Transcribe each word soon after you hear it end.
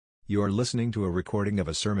You are listening to a recording of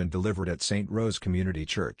a sermon delivered at St. Rose Community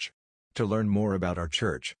Church. To learn more about our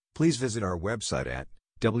church, please visit our website at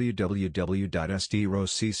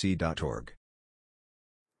www.sdrosecc.org.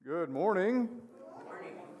 Good morning.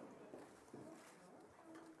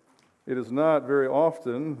 It is not very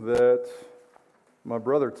often that my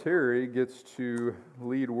brother Terry gets to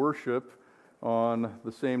lead worship on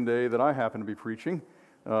the same day that I happen to be preaching.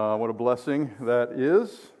 What a blessing that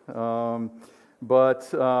is. But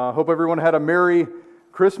hope everyone had a Merry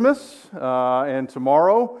Christmas, and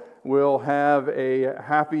tomorrow we'll have a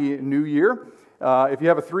Happy New Year. If you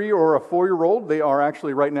have a 3 or a 4-year-old, they are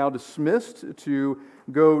actually right now dismissed to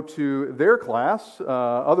go to their class.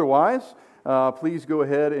 Otherwise, please go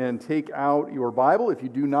ahead and take out your Bible. If you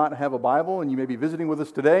do not have a Bible and you may be visiting with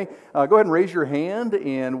us today, go ahead and raise your hand,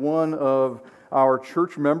 and one of our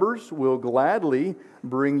church members will gladly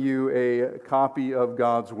bring you a copy of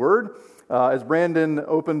God's Word. As Brandon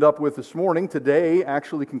opened up with this morning, today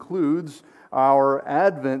actually concludes our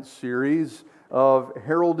Advent series of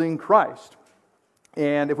heralding Christ.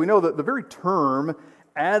 And if we know that the very term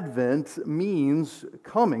Advent means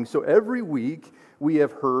coming, so every week we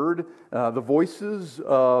have heard the voices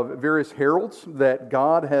of various heralds that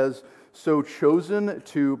God has so chosen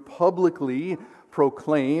to publicly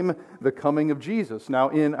proclaim the coming of Jesus. Now,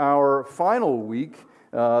 in our final week,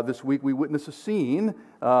 this week we witness a scene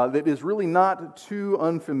that is really not too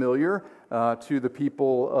unfamiliar to the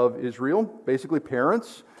people of Israel. Basically,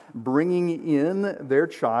 parents bringing in their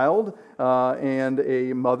child and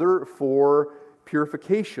a mother for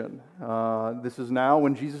purification. This is now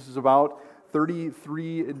when Jesus is about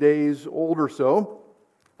 33 days old or so.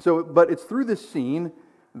 But it's through this scene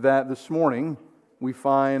that this morning we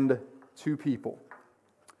find two people.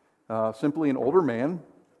 Simply an older man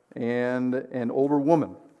and an older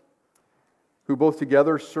woman, who both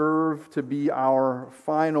together serve to be our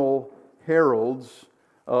final heralds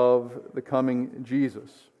of the coming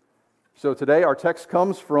Jesus. So today our text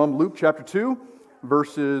comes from Luke chapter 2,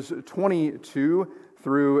 verses 22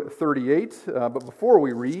 through 38. But before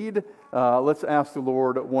we read, let's ask the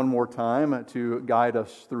Lord one more time to guide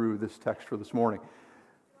us through this text for this morning.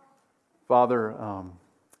 Father,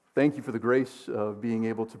 thank you for the grace of being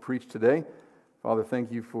able to preach today. Father,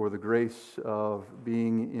 thank you for the grace of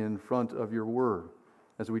being in front of your word.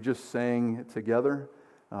 As we just sang together,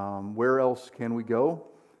 where else can we go?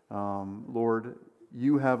 Lord,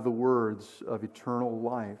 you have the words of eternal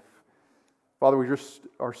life. Father, we just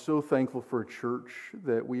are so thankful for a church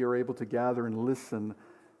that we are able to gather and listen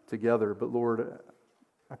together. But Lord,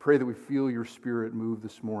 I pray that we feel your Spirit move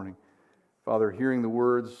this morning. Father, hearing the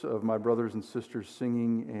words of my brothers and sisters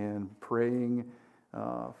singing and praying,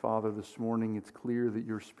 Father, this morning it's clear that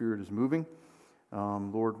your Spirit is moving.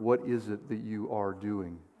 Lord, what is it that you are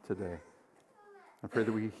doing today? I pray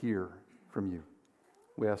that we hear from you.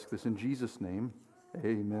 We ask this in Jesus' name.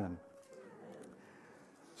 Amen.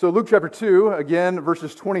 So Luke chapter 2, again,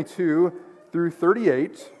 verses 22 through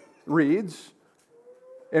 38 reads,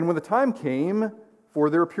 "And when the time came for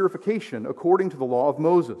their purification according to the law of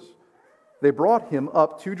Moses, they brought him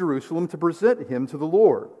up to Jerusalem to present him to the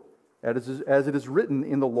Lord. As it is written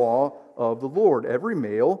in the law of the Lord, every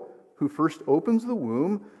male who first opens the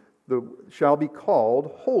womb shall be called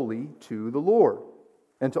holy to the Lord,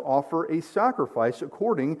 and to offer a sacrifice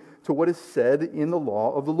according to what is said in the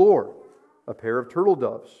law of the Lord, a pair of turtle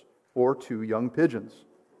doves or 2 young pigeons.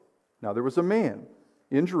 Now there was a man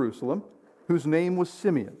in Jerusalem whose name was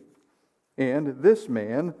Simeon, and this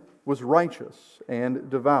man was righteous and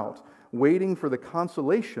devout, waiting for the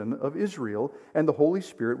consolation of Israel, and the Holy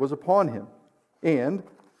Spirit was upon him. And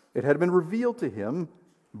it had been revealed to him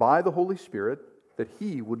by the Holy Spirit that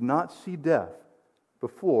he would not see death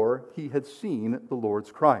before he had seen the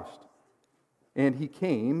Lord's Christ. And he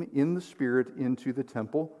came in the Spirit into the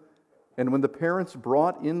temple, and when the parents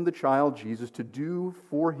brought in the child Jesus to do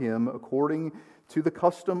for him according to the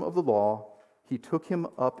custom of the law, he took him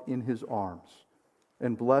up in his arms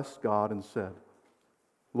and blessed God and said,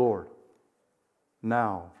 'Lord,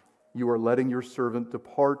 now you are letting your servant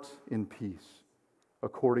depart in peace,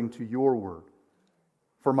 according to your word.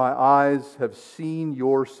 For my eyes have seen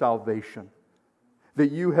your salvation,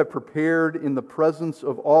 that you have prepared in the presence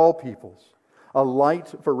of all peoples, a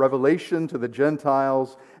light for revelation to the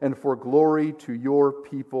Gentiles and for glory to your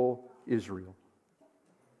people Israel.'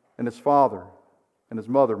 And his father and his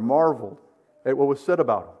mother marveled at what was said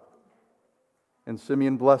about him. And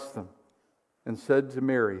Simeon blessed them and said to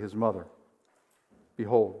Mary, his mother,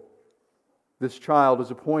 'Behold, this child is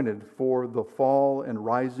appointed for the fall and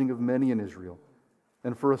rising of many in Israel,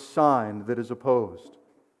 and for a sign that is opposed,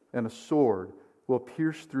 and a sword will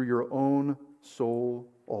pierce through your own soul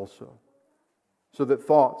also, so that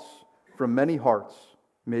thoughts from many hearts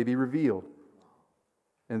may be revealed.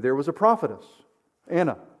 And there was a prophetess,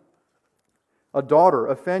 Anna, a daughter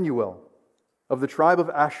of Phanuel, of the tribe of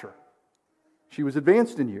Asher. She was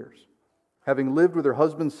advanced in years, having lived with her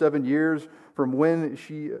husband 7 years from when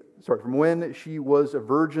she was a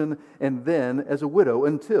virgin, and then as a widow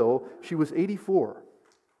until she was 84.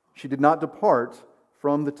 She did not depart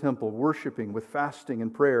from the temple, worshiping with fasting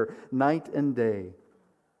and prayer night and day.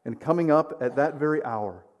 And coming up at that very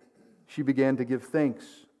hour, she began to give thanks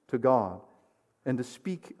to God and to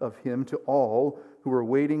speak of Him to all who were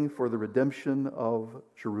waiting for the redemption of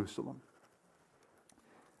Jerusalem.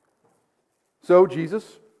 So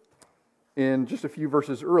Jesus, in just a few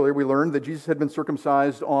verses earlier, we learned that Jesus had been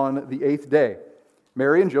circumcised on the 8th day.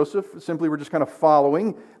 Mary and Joseph simply were just kind of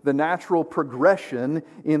following the natural progression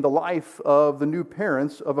in the life of the new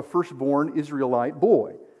parents of a firstborn Israelite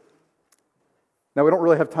boy. Now, we don't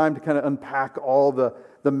really have time to kind of unpack all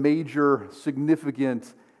the major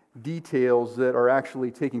significant details that are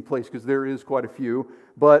actually taking place, because there is quite a few.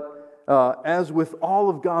 But as with all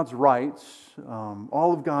of God's rights,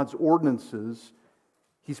 all of God's ordinances,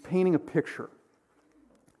 He's painting a picture.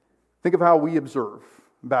 Think of how we observe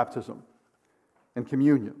baptism and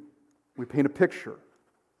communion. We paint a picture.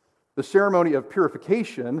 The ceremony of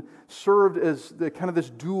purification served as the kind of this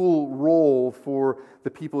dual role for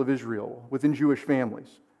the people of Israel within Jewish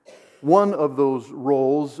families. One of those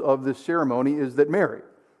roles of this ceremony is that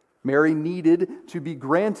Mary needed to be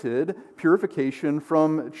granted purification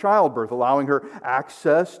from childbirth, allowing her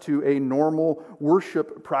access to a normal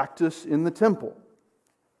worship practice in the temple.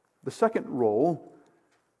 The second role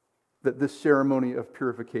that this ceremony of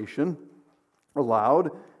purification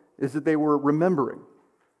allowed is that they were remembering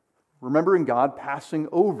God passing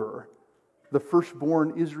over the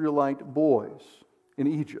firstborn Israelite boys in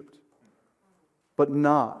Egypt, but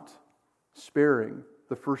not sparing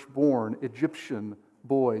the firstborn Egyptian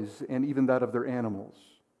boys and even that of their animals.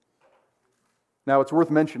 Now, it's worth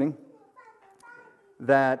mentioning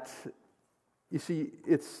that, you see,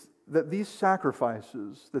 it's that these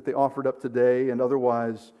sacrifices that they offered up today and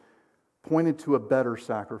otherwise pointed to a better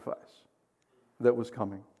sacrifice that was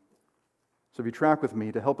coming. So if you track with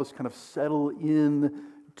me to help us kind of settle in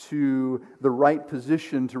to the right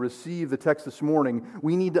position to receive the text this morning,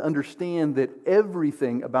 we need to understand that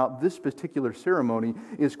everything about this particular ceremony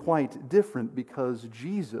is quite different because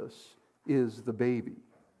Jesus is the baby.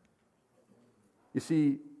 You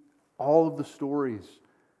see, all of the stories,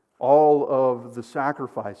 all of the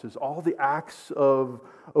sacrifices, all the acts of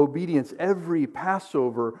obedience, every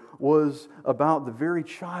Passover was about the very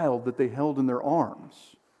child that they held in their arms.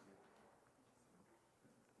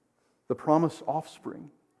 The promised offspring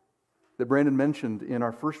that Brandon mentioned in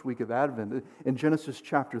our first week of Advent, in Genesis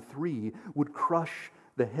chapter 3, would crush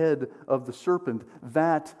the head of the serpent.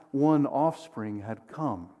 That one offspring had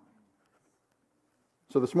come.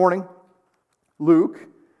 So this morning, Luke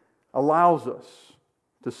allows us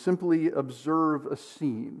to simply observe a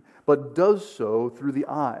scene, but does so through the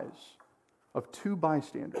eyes of two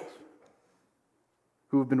bystanders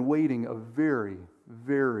who have been waiting a very,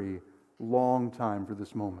 very long time for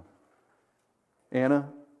this moment. Anna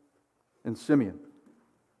and Simeon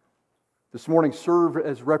this morning serve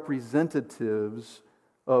as representatives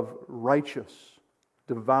of righteous,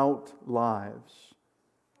 devout lives,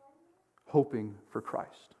 hoping for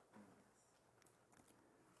Christ.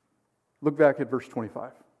 Look back at verse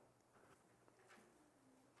 25.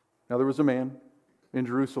 Now there was a man in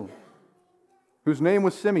Jerusalem whose name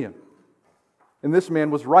was Simeon, and this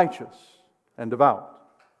man was righteous and devout,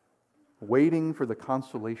 waiting for the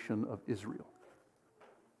consolation of Israel.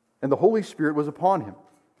 And the Holy Spirit was upon him.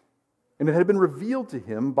 And it had been revealed to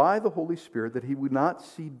him by the Holy Spirit that he would not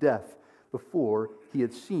see death before he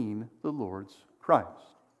had seen the Lord's Christ.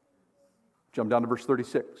 Jump down to verse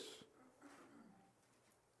 36.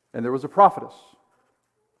 And there was a prophetess,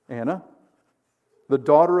 Anna, the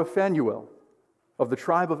daughter of Phanuel, of the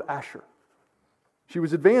tribe of Asher. She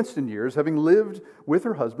was advanced in years, having lived with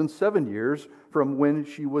her husband 7 years from when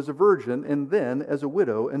she was a virgin, and then as a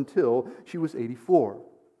widow until she was 84.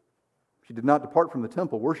 She did not depart from the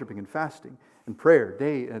temple, worshiping and fasting and prayer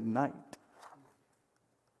day and night.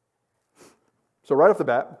 So right off the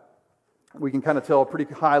bat, we can kind of tell a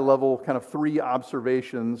pretty high level, kind of three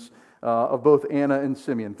observations of both Anna and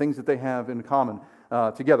Simeon, things that they have in common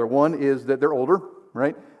together. One is that they're older,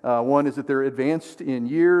 right? One is that they're advanced in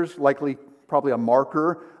years, likely probably a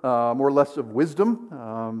marker, more or less, of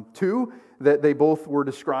wisdom. Two, that they both were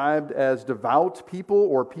described as devout people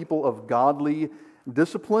or people of godly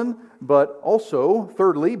discipline, but also,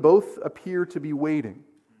 thirdly, both appear to be waiting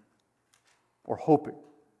or hoping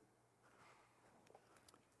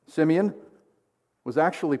Simeon was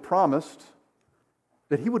actually promised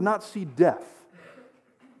that he would not see death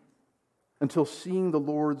until seeing the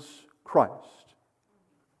Lord's Christ.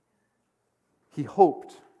 He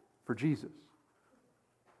hoped for Jesus.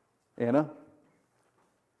 Anna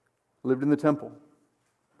lived in the temple,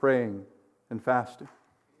 praying and fasting,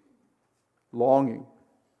 longing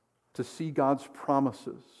to see God's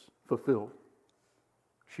promises fulfilled.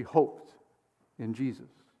 She hoped in Jesus.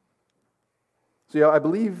 See, I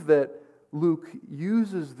believe that Luke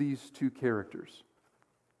uses these two characters,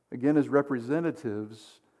 again, as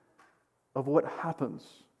representatives of what happens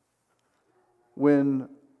when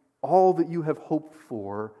all that you have hoped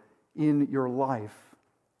for in your life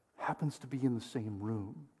happens to be in the same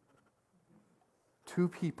room. Two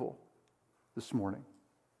people this morning,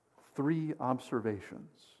 three observations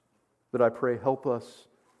that I pray help us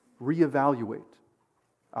reevaluate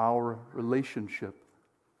our relationship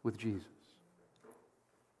with Jesus.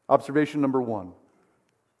 Observation number 1.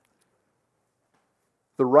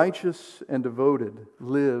 The righteous and devoted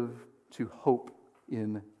live to hope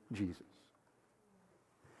in Jesus.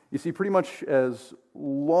 You see, pretty much as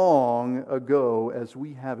long ago as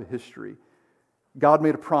we have a history, God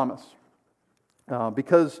made a promise.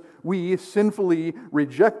 Because we sinfully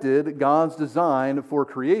rejected God's design for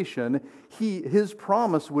creation, His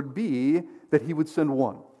promise would be that He would send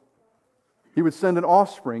one. He would send an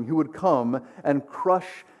offspring who would come and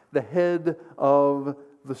crush the head of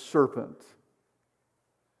the serpent.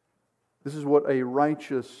 This is what a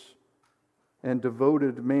righteous and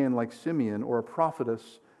devoted man like Simeon or a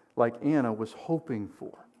prophetess like Anna was hoping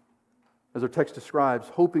for. As our text describes,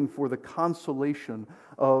 hoping for the consolation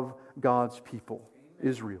of God's people,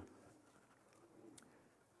 Israel.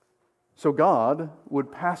 So God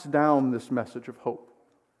would pass down this message of hope.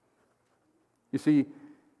 You see,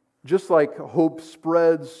 just like hope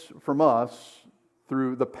spreads from us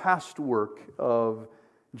through the past work of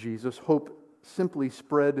Jesus, hope simply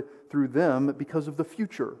spread through them because of the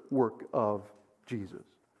future work of Jesus.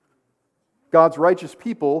 God's righteous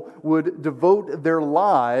people would devote their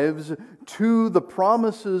lives to the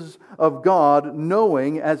promises of God,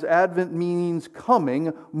 knowing as Advent means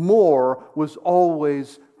coming, more was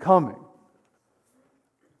always coming.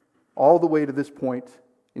 All the way to this point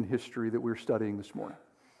in history that we're studying this morning.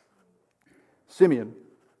 Simeon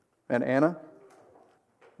and Anna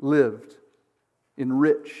lived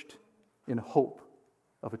enriched in hope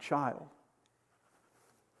of a child.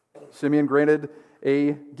 Simeon granted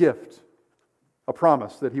a gift, a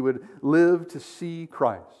promise that he would live to see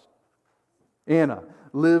Christ. Anna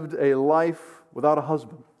lived a life without a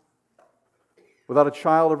husband, without a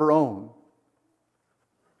child of her own,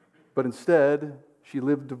 but instead she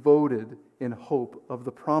lived devoted in hope of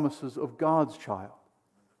the promises of God's child.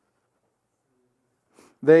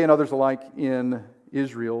 They and others alike in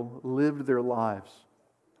Israel lived their lives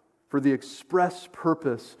for the express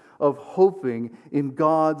purpose of hoping in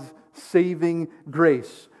God's saving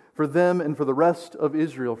grace for them and for the rest of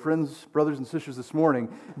Israel. Friends, brothers and sisters, this morning,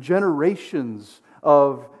 generations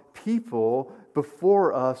of people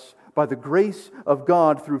before us, by the grace of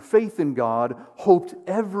God, through faith in God, hoped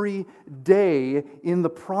every day in the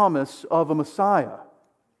promise of a Messiah.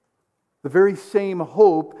 The very same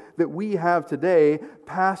hope that we have today was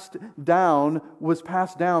passed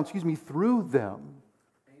down, through them.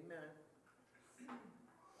 Amen.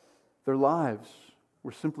 Their lives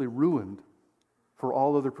were simply ruined for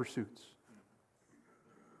all other pursuits.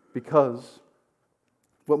 Because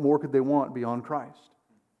what more could they want beyond Christ?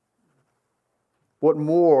 What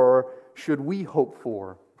more should we hope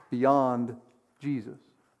for beyond Jesus?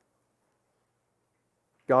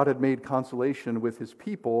 God had made consolation with His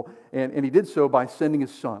people, and He did so by sending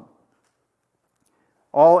His Son.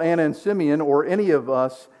 All Anna and Simeon, or any of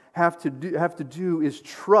us, have to do is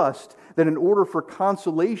trust that in order for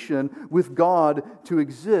consolation with God to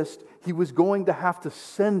exist, He was going to have to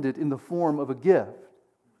send it in the form of a gift.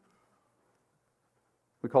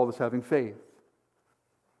 We call this having faith.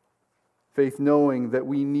 Faith knowing that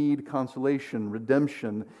we need consolation,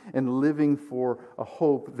 redemption, and living for a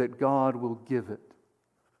hope that God will give it.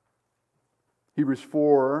 Hebrews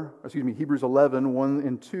 11, 1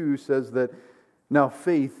 and 2 says that now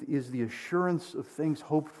faith is the assurance of things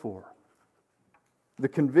hoped for, the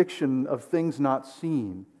conviction of things not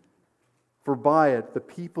seen, for by it the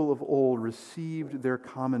people of old received their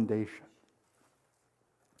commendation.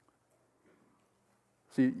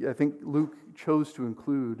 See, I think Luke chose to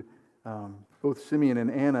include both Simeon and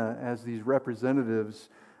Anna as these representatives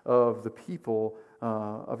of the people,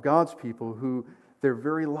 of God's people, who their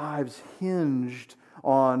very lives hinged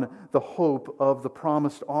on the hope of the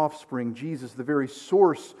promised offspring, Jesus, the very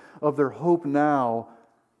source of their hope now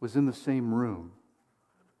was in the same room.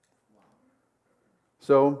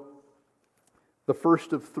 So, the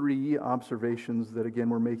first of three observations that, again,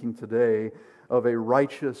 we're making today of a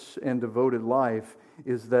righteous and devoted life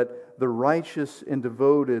is that the righteous and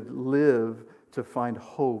devoted live to find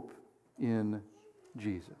hope in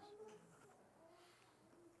Jesus.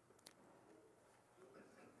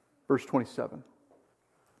 Verse 27.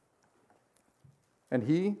 And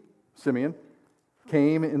he, Simeon,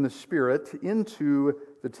 came in the Spirit into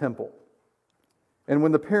the temple. And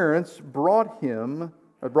when the parents brought in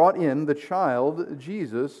the child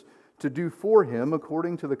Jesus to do for him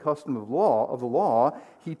according to the custom of the law,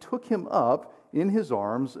 he took him up in his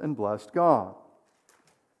arms and blessed God.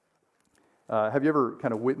 Have you ever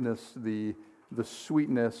kind of witnessed the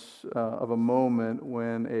sweetness of a moment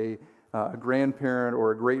when a grandparent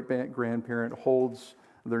or a great-grandparent holds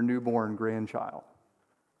their newborn grandchild?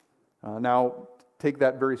 Now, take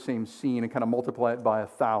that very same scene and kind of multiply it by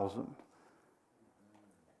 1,000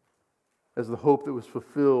 as the hope that was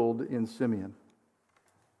fulfilled in Simeon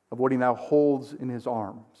of what he now holds in his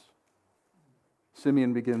arms.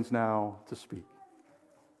 Simeon begins now to speak.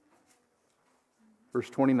 Verse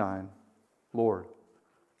 29, Lord,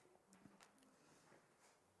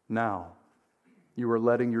 now you are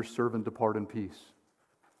letting your servant depart in peace,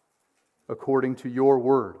 according to your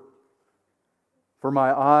word. For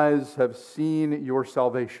my eyes have seen your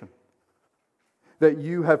salvation, that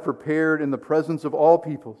you have prepared in the presence of all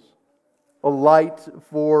peoples a light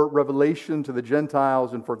for revelation to the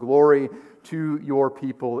Gentiles and for glory to your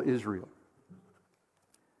people Israel.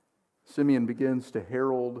 Simeon begins to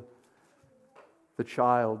herald the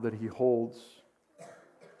child that he holds,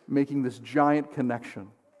 making this giant connection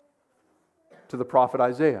to the prophet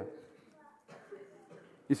Isaiah.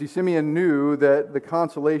 You see, Simeon knew that the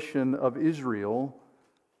consolation of Israel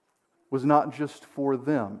was not just for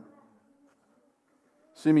them.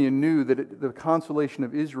 Simeon knew that the consolation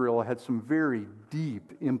of Israel had some very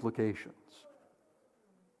deep implications.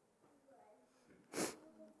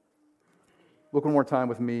 Look one more time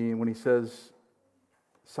with me when he says,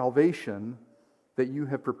 salvation that you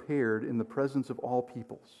have prepared in the presence of all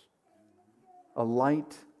peoples, a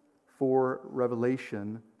light for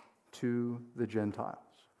revelation to the Gentiles.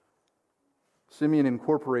 Simeon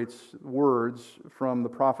incorporates words from the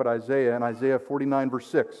prophet Isaiah in Isaiah 49 verse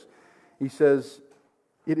 6. He says,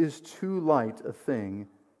 it is too light a thing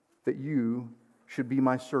that you should be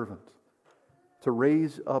my servant, to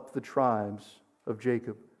raise up the tribes of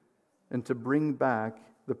Jacob and to bring back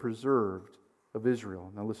the preserved of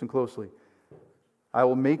Israel. Now listen closely. I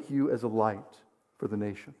will make you as a light for the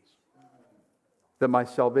nations, that my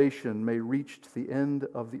salvation may reach to the end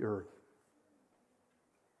of the earth.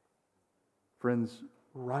 Friends,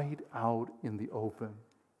 right out in the open,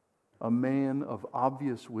 a man of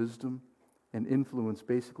obvious wisdom and influence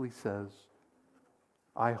basically says,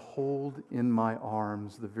 I hold in my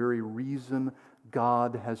arms the very reason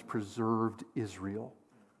God has preserved Israel.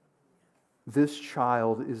 This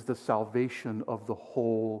child is the salvation of the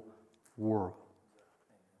whole world.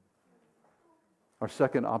 Our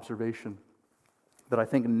second observation that I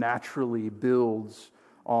think naturally builds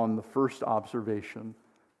on the first observation,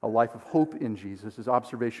 a life of hope in Jesus, is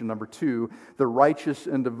observation number 2. The righteous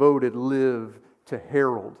and devoted live to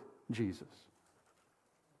herald Jesus.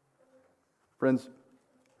 Friends,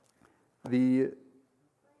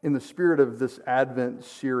 in the spirit of this Advent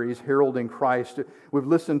series, Heralding Christ, we've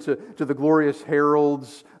listened to the glorious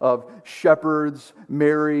heralds of shepherds,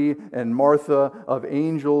 Mary and Martha, of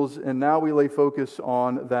angels, and now we lay focus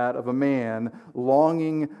on that of a man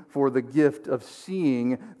longing for the gift of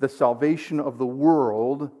seeing the salvation of the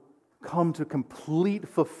world come to complete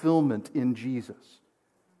fulfillment in Jesus.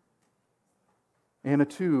 Anna,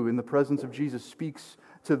 too, in the presence of Jesus, speaks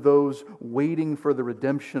to those waiting for the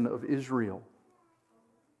redemption of Israel.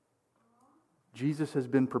 Jesus has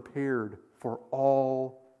been prepared for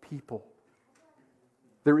all people.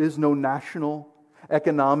 There is no national,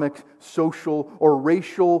 economic, social, or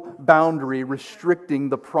racial boundary restricting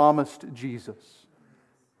the promised Jesus.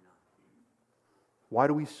 Why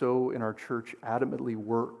do we so in our church adamantly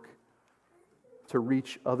work to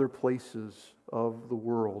reach other places of the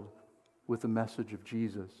world with the message of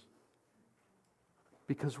Jesus?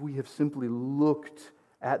 Because we have simply looked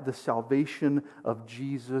at the salvation of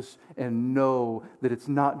Jesus and know that it's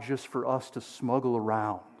not just for us to smuggle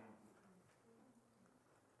around.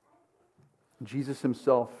 Jesus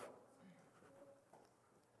himself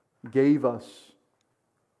gave us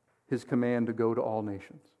his command to go to all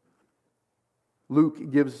nations.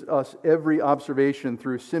 Luke gives us every observation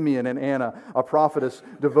through Simeon and Anna, a prophetess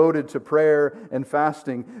devoted to prayer and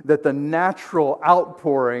fasting, that the natural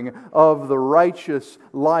outpouring of the righteous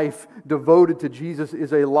life devoted to Jesus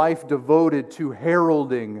is a life devoted to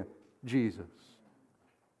heralding Jesus.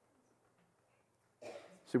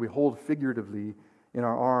 So we hold figuratively in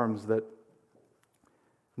our arms that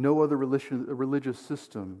no other religious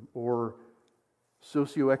system or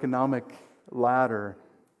socioeconomic ladder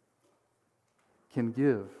can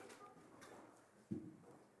give.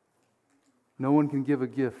 No one can give a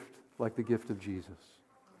gift like the gift of Jesus.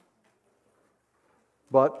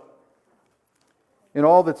 But in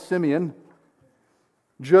all that Simeon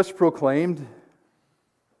just proclaimed,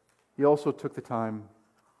 he also took the time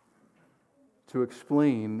to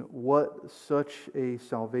explain what such a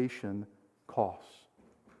salvation costs,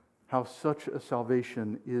 how such a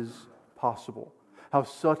salvation is possible, how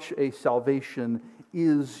such a salvation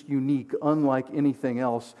is unique, unlike anything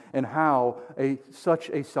else, and how such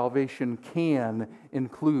a salvation can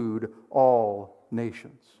include all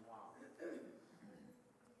nations.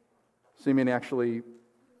 Simeon actually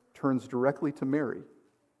turns directly to Mary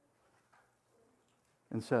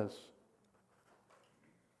and says,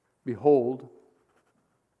 "Behold,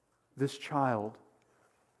 this child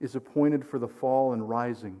is appointed for the fall and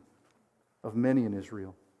rising of many in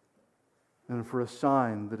Israel, and for a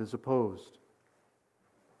sign that is opposed.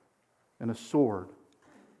 And a sword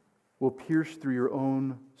will pierce through your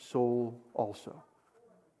own soul also,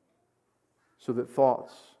 so that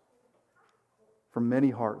thoughts from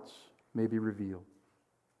many hearts may be revealed."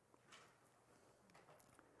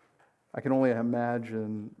 I can only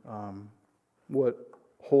imagine what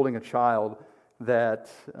holding a child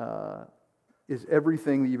that is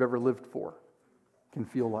everything that you've ever lived for can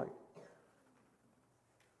feel like.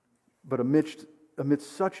 But amidst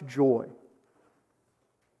such joy,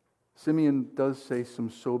 Simeon does say some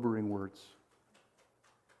sobering words.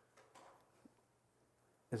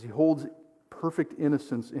 As he holds perfect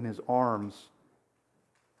innocence in his arms,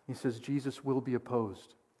 he says, Jesus will be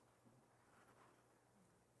opposed.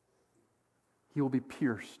 He will be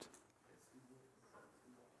pierced.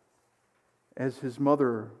 As his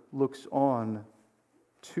mother looks on,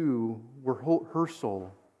 too, will her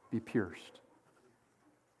soul be pierced.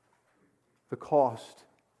 The cost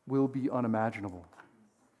will be unimaginable.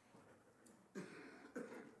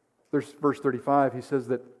 There's verse 35, he says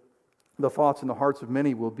that the thoughts in the hearts of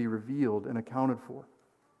many will be revealed and accounted for.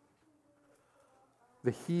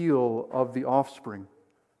 The heel of the offspring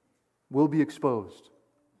will be exposed,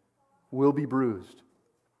 will be bruised,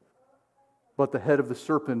 but the head of the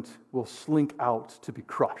serpent will slink out to be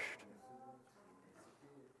crushed.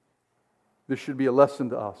 This should be a lesson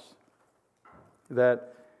to us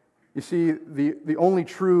that, you see, the only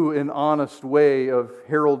true and honest way of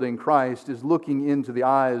heralding Christ is looking into the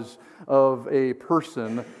eyes of a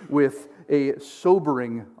person with a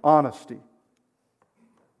sobering honesty,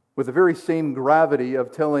 with the very same gravity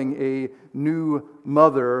of telling a new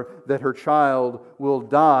mother that her child will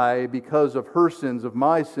die because of her sins, of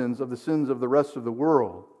my sins, of the sins of the rest of the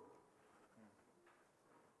world.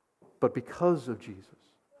 But because of Jesus,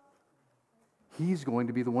 He's going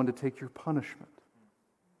to be the one to take your punishment.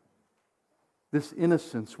 This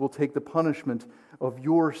innocence will take the punishment of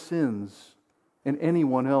your sins and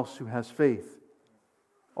anyone else who has faith.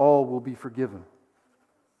 All will be forgiven.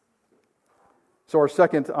 So our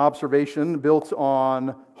second observation, built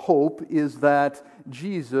on hope, is that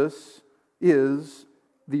Jesus is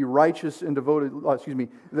the righteous and devoted,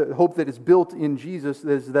 the hope that is built in Jesus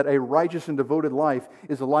is that a righteous and devoted life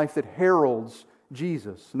is a life that heralds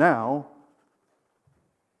Jesus. Now,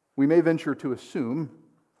 we may venture to assume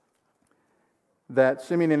that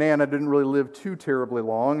Simeon and Anna didn't really live too terribly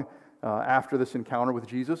long after this encounter with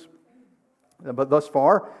Jesus. But thus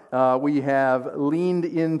far, we have leaned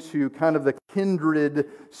into kind of the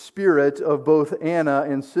kindred spirit of both Anna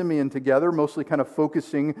and Simeon together, mostly kind of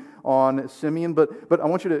focusing on Simeon. But I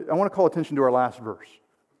want to call attention to our last verse.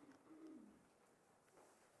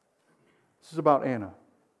 This is about Anna.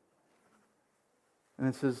 And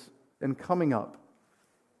it says, "And coming up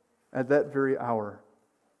at that very hour,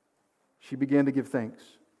 she began to give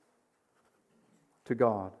thanks to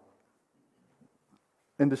God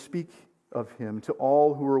and to speak of Him to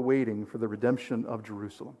all who were waiting for the redemption of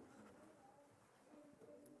Jerusalem."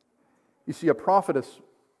 You see, a prophetess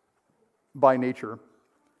by nature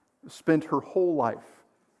spent her whole life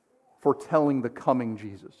foretelling the coming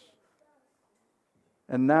Jesus.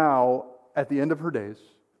 And now, at the end of her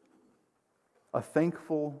days, a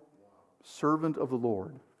thankful servant of the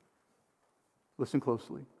Lord, listen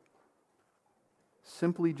closely,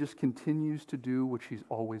 simply just continues to do what she's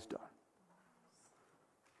always done.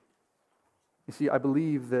 You see, I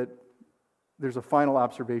believe that there's a final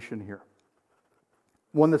observation here,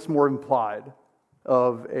 one that's more implied,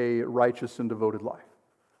 of a righteous and devoted life.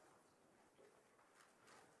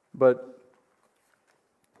 But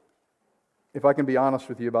if I can be honest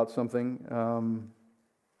with you about something,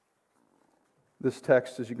 this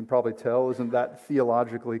text, as you can probably tell, isn't that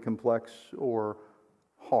theologically complex or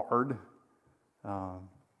hard.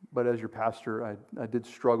 But as your pastor, I did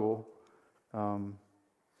struggle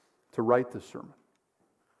to write this sermon.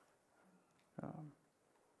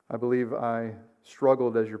 I believe I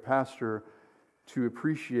struggled as your pastor to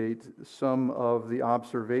appreciate some of the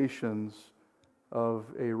observations of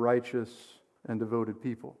a righteous and devoted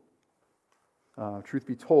people. Truth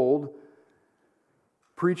be told,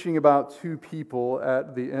 preaching about two people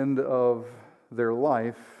at the end of their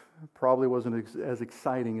life probably wasn't as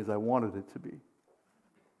exciting as I wanted it to be.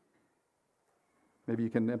 Maybe you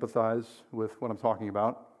can empathize with what I'm talking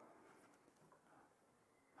about.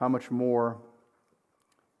 How much more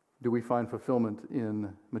do we find fulfillment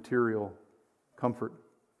in material comfort,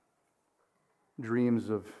 dreams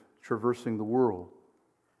of traversing the world,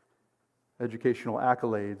 educational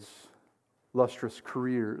accolades, lustrous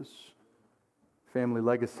careers, family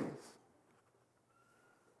legacies,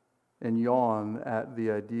 and yawn at the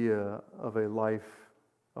idea of a life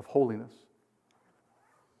of holiness,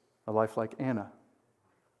 a life like Anna,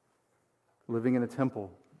 living in a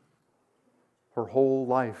temple, her whole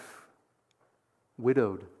life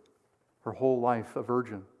widowed, her whole life a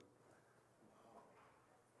virgin,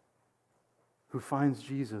 who finds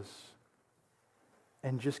Jesus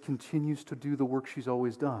and just continues to do the work she's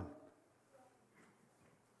always done.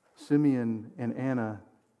 Simeon and Anna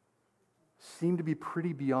seem to be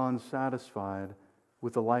pretty beyond satisfied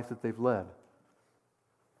with the life that they've led,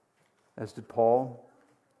 as did Paul,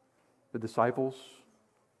 the disciples,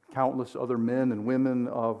 countless other men and women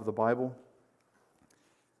of the Bible.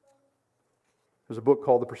 There's a book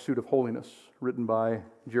called The Pursuit of Holiness, written by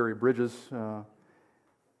Jerry Bridges.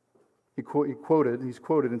 He's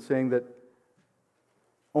quoted in saying that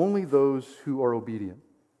only those who are obedient,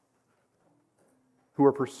 who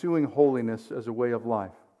are pursuing holiness as a way of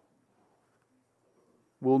life,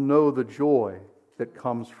 will know the joy that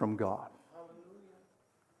comes from God.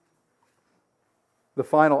 The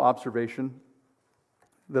final observation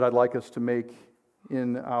that I'd like us to make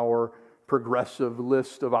in our progressive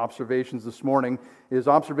list of observations this morning is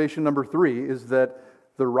observation number 3, is that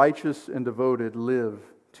the righteous and devoted live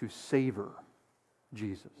to savor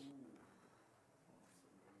Jesus.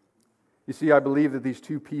 You see, I believe that these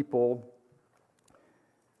two people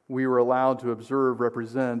we were allowed to observe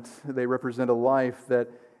represent a life that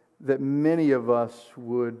many of us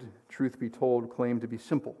would, truth be told, claim to be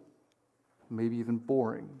simple, maybe even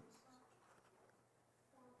boring.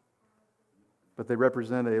 But they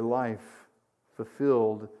represent a life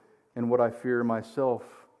fulfilled in what I fear myself,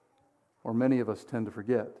 or many of us tend to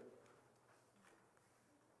forget.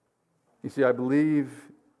 You see, I believe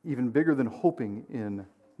even bigger than hoping in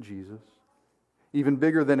Jesus, even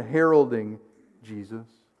bigger than heralding Jesus,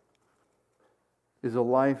 is a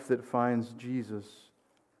life that finds Jesus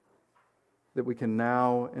that we can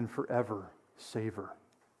now and forever savor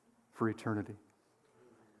for eternity.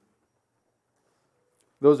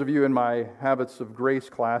 Those of you in my Habits of Grace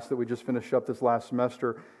class that we just finished up this last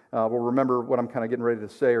semester will remember what I'm kind of getting ready to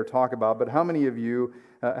say or talk about. But how many of you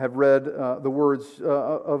have read the words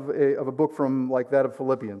of a book from like that of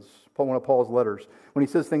Philippians, one of Paul's letters, when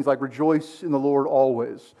he says things like, "Rejoice in the Lord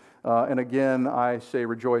always." And again, I say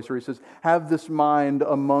rejoice. Or he says, "Have this mind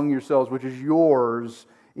among yourselves, which is yours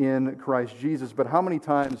in Christ Jesus." But how many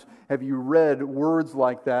times have you read words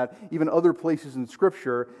like that, even other places in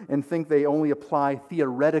Scripture, and think they only apply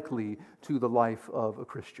theoretically to the life of a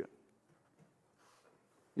Christian?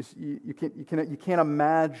 You can't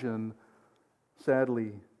imagine,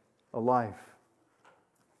 sadly, a life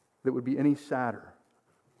that would be any sadder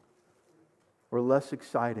or less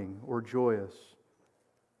exciting or joyous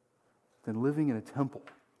than living in a temple,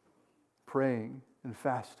 praying and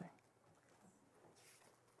fasting.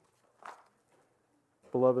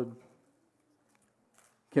 Beloved,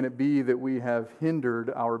 can it be that we have hindered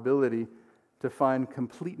our ability to find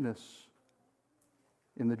completeness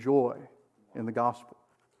in the joy in the gospel?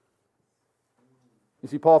 You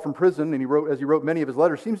see, Paul from prison, and as he wrote many of his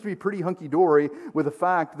letters, seems to be pretty hunky-dory with the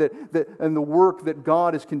fact that and the work that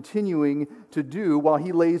God is continuing to do while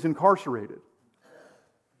he lays incarcerated.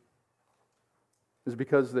 Is it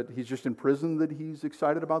because that he's just in prison that he's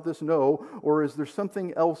excited about this? No. Or is there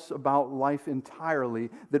something else about life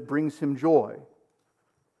entirely that brings him joy?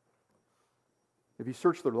 If you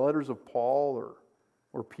search the letters of Paul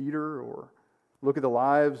or Peter, or look at the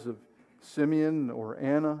lives of Simeon or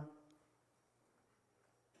Anna,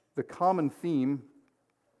 the common theme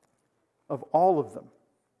of all of them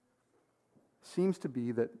seems to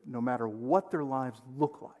be that no matter what their lives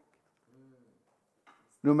look like,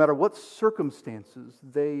 no matter what circumstances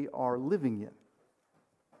they are living in,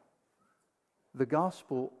 the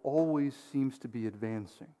gospel always seems to be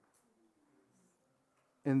advancing,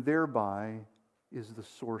 and thereby is the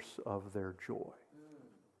source of their joy.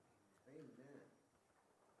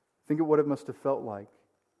 Think of what it must have felt like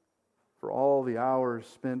for all the hours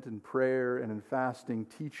spent in prayer and in fasting,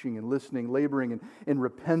 teaching and listening, laboring and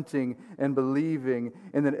repenting and believing,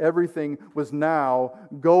 and that everything was now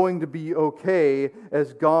going to be okay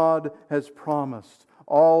as God has promised.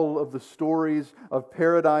 All of the stories of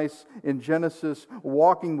paradise in Genesis,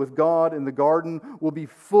 walking with God in the garden, will be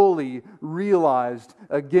fully realized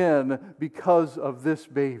again because of this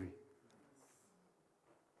baby.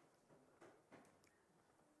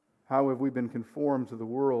 How have we been conformed to the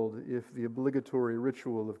world if the obligatory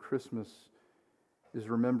ritual of Christmas is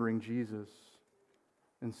remembering Jesus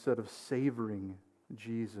instead of savoring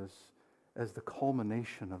Jesus as the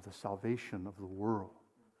culmination of the salvation of the world?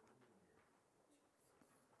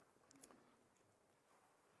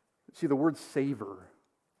 See, the word savor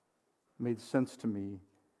made sense to me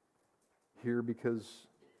here because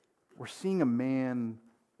we're seeing a man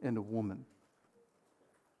and a woman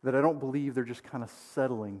that I don't believe they're just kind of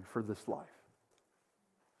settling for this life,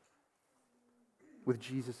 with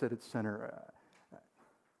Jesus at its center.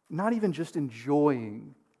 Not even just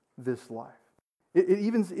enjoying this life.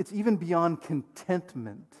 It's even beyond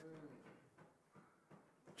contentment.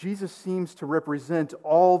 Jesus seems to represent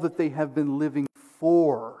all that they have been living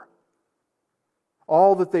for,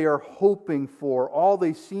 all that they are hoping for, all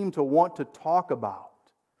they seem to want to talk about.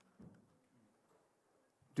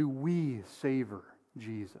 Do we savor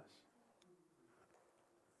Jesus?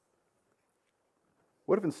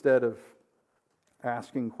 What if instead of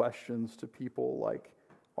asking questions to people like,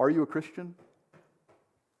 are you a Christian?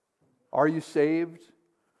 Are you saved?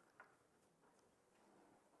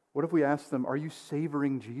 What if we ask them, are you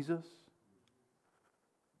savoring Jesus?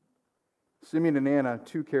 Simeon and Anna,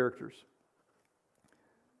 two characters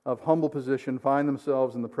of humble position, find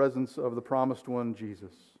themselves in the presence of the promised one,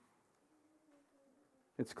 Jesus.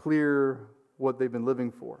 It's clear what they've been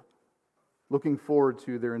living for, looking forward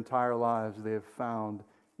to their entire lives they have found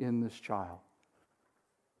in this child.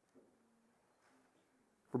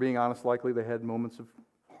 For being honest, likely they had moments of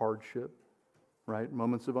hardship, right?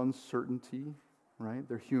 Moments of uncertainty, right?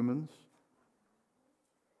 They're humans.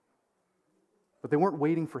 But they weren't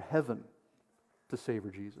waiting for heaven to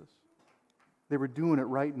savor Jesus. They were doing it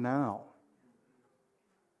right now.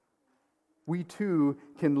 We too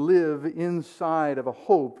can live inside of a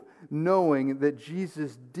hope, knowing that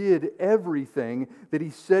Jesus did everything that He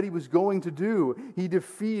said He was going to do. He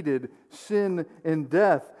defeated sin and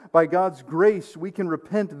death. By God's grace, we can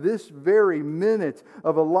repent this very minute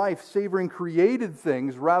of a life savoring created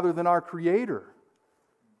things rather than our Creator.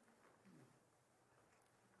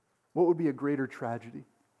 What would be a greater tragedy?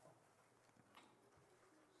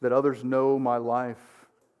 That others know my life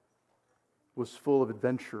was full of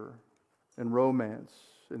adventure and romance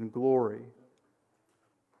and glory,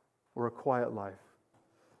 or a quiet life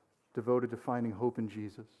devoted to finding hope in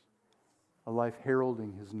Jesus, a life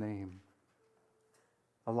heralding His name,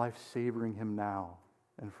 a life savoring Him now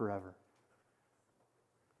and forever.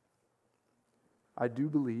 I do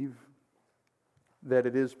believe that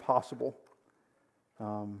it is possible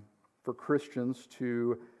for Christians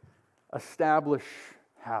to establish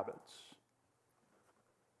habits,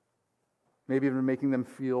 maybe even making them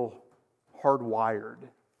feel hardwired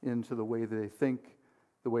into the way they think,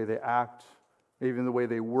 the way they act, even the way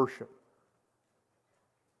they worship.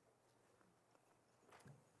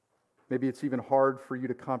 Maybe it's even hard for you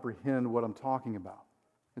to comprehend what I'm talking about.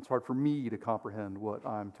 It's hard for me to comprehend what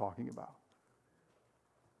I'm talking about.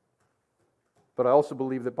 But I also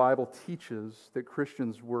believe that the Bible teaches that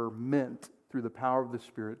Christians were meant, through the power of the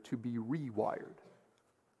Spirit, to be rewired,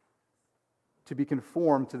 to be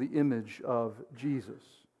conformed to the image of Jesus.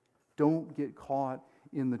 Don't get caught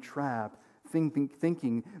in the trap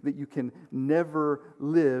thinking that you can never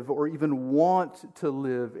live or even want to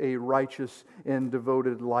live a righteous and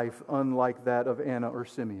devoted life unlike that of Anna or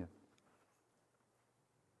Simeon.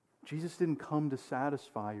 Jesus didn't come to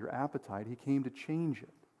satisfy your appetite. He came to change it.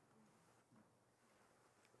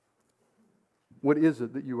 What is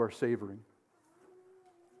it that you are savoring?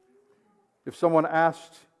 If someone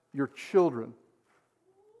asked your children,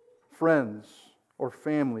 friends, or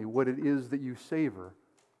family what it is that you savor,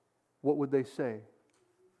 what would they say?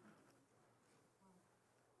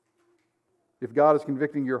 If God is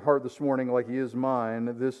convicting your heart this morning like He is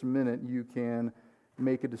mine, this minute you can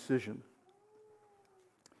make a decision.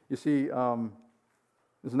 You see,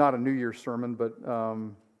 this is not a New Year's sermon, but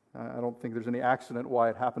I don't think there's any accident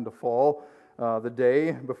why it happened to fall the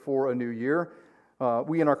day before a new year.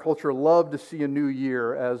 We in our culture love to see a new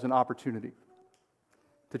year as an opportunity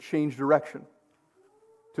to change direction,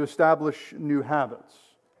 to establish new habits.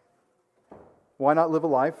 Why not live a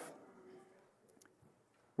life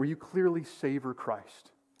where you clearly savor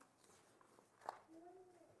Christ?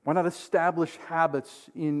 Why not establish habits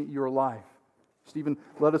in your life? Stephen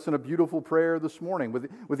led us in a beautiful prayer this morning with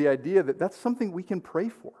the idea that that's something we can pray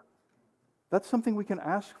for. That's something we can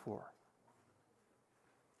ask for.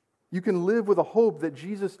 You can live with a hope that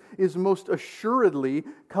Jesus is most assuredly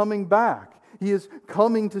coming back. He is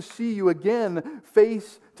coming to see you again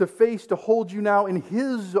face to face, to hold you now in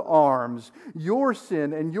His arms. Your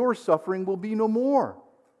sin and your suffering will be no more.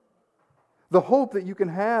 The hope that you can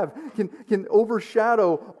have can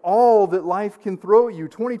overshadow all that life can throw at you.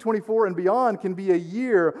 2024 and beyond can be a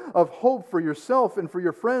year of hope for yourself and for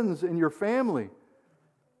your friends and your family.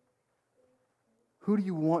 Who do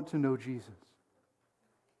you want to know Jesus?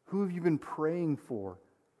 Who have you been praying for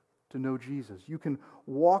to know Jesus? You can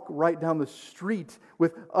walk right down the street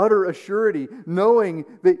with utter assurity, knowing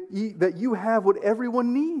that you have what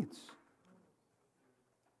everyone needs.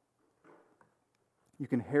 You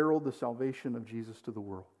can herald the salvation of Jesus to the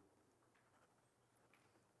world.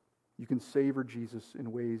 You can savor Jesus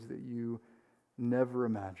in ways that you never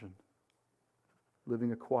imagined.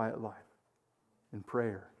 Living a quiet life in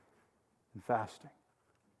prayer and fasting.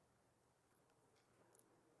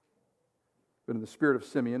 But in the spirit of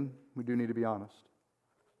Simeon, we do need to be honest.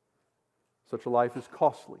 Such a life is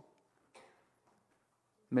costly.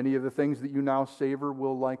 Many of the things that you now savor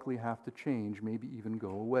will likely have to change, maybe even go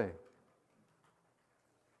away.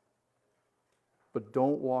 But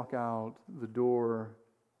don't walk out the door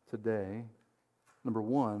today. Number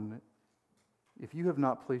one, if you have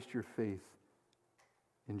not placed your faith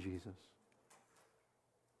in Jesus.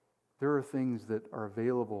 There are things that are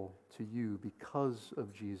available to you because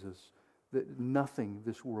of Jesus that nothing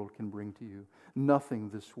this world can bring to you. Nothing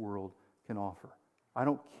this world can offer. I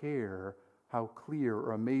don't care how clear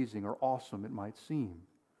or amazing or awesome it might seem.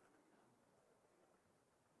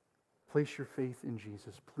 Place your faith in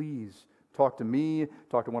Jesus. Please talk to me,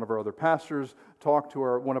 talk to one of our other pastors, talk to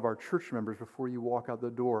one of our church members before you walk out the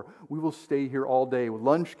door. We will stay here all day.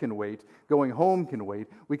 Lunch can wait. Going home can wait.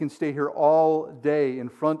 We can stay here all day in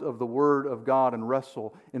front of the Word of God and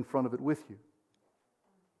wrestle in front of it with you.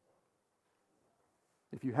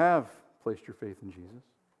 If you have placed your faith in Jesus,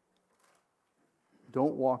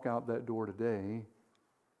 don't walk out that door today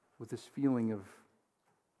with this feeling of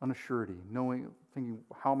unassurity, thinking,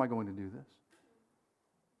 how am I going to do this?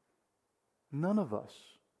 None of us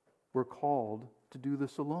were called to do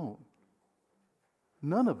this alone.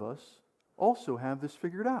 None of us also have this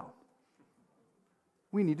figured out.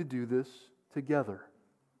 We need to do this together.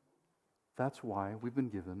 That's why we've been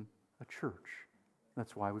given a church.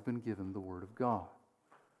 That's why we've been given the Word of God.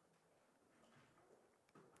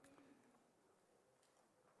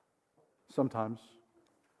 Sometimes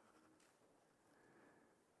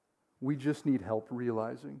we just need help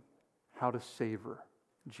realizing how to savor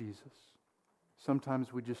Jesus.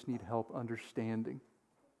 Sometimes we just need help understanding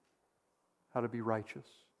how to be righteous,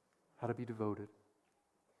 how to be devoted.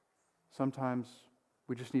 Sometimes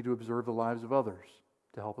we just need to observe the lives of others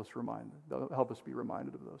to help us be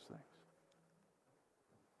reminded of those things.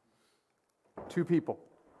 Two people,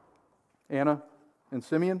 Anna and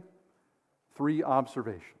Simeon, 3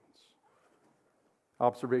 observations.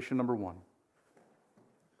 Observation number 1.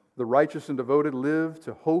 The righteous and devoted live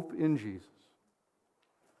to hope in Jesus.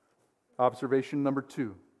 Observation number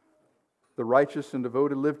 2. The righteous and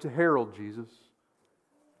devoted live to herald Jesus.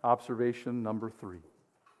 Observation number 3.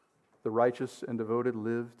 The righteous and devoted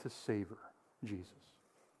live to savor Jesus.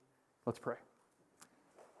 Let's pray.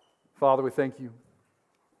 Father, we thank you.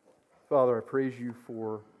 Father, I praise you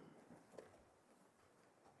for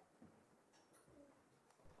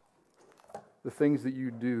the things that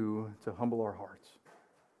you do to humble our hearts.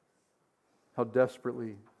 How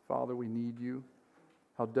desperately, Father, we need you.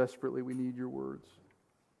 How desperately we need your words.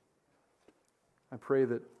 I pray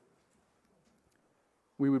that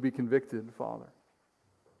we would be convicted, Father.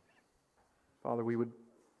 Father, we would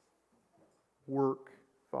work,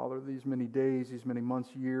 Father, these many days, these many months,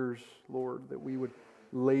 years, Lord, that we would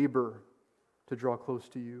labor to draw close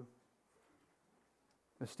to you.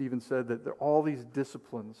 As Stephen said, that there are all these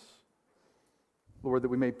disciplines, Lord, that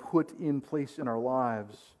we may put in place in our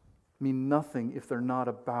lives mean nothing if they're not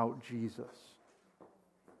about Jesus.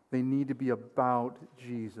 They need to be about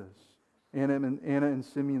Jesus. Anna and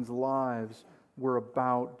Simeon's lives were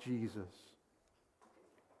about Jesus.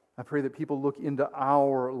 I pray that people look into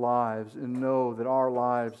our lives and know that our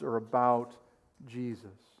lives are about Jesus.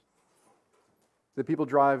 That people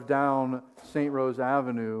drive down St. Rose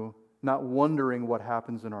Avenue not wondering what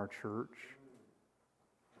happens in our church,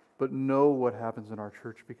 but know what happens in our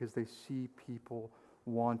church because they see people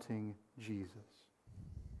wanting Jesus.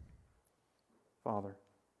 Father,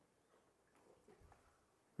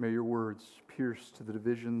 may your words pierce to the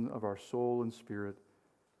division of our soul and spirit,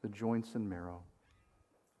 the joints and marrow,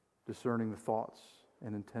 discerning the thoughts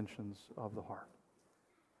and intentions of the heart.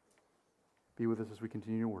 Be with us as we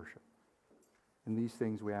continue to worship. In these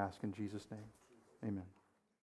things we ask in Jesus' name. Amen.